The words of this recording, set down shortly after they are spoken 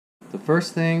The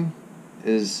first thing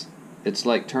is it's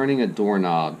like turning a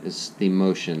doorknob is the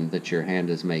motion that your hand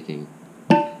is making.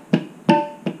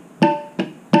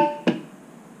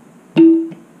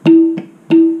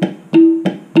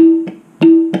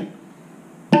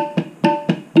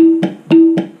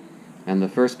 And the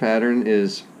first pattern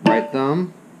is right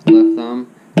thumb,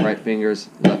 right fingers,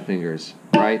 left fingers,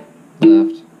 right,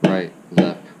 left, left.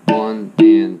 1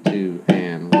 and 2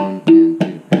 and 1 and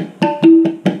 2 and.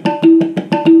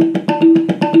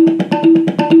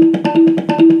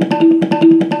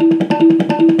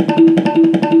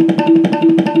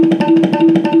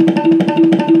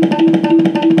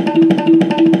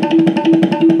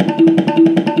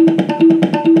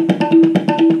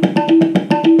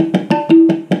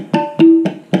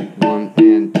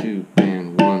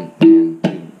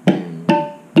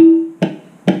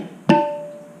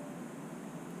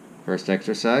 First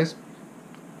exercise.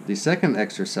 The second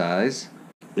exercise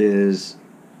is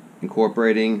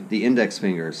incorporating the index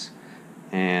fingers,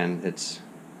 and it's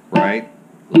right,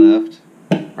 left,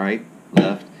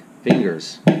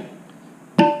 fingers.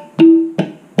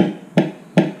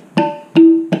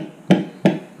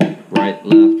 Right,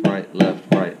 left.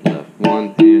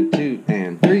 1 and 2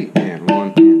 and 3 and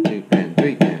 1 and 2 and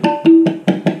 3 and.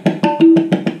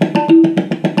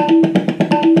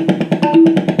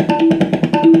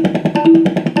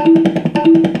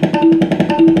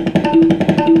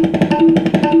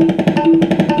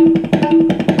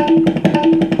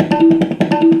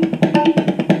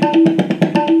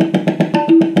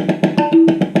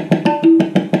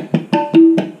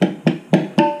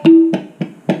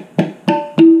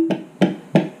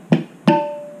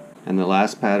 And the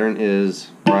last pattern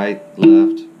is right,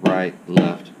 left.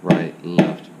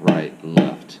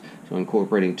 So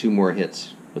incorporating 2 more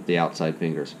hits with the outside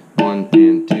fingers. 1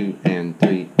 and 2 and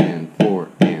 3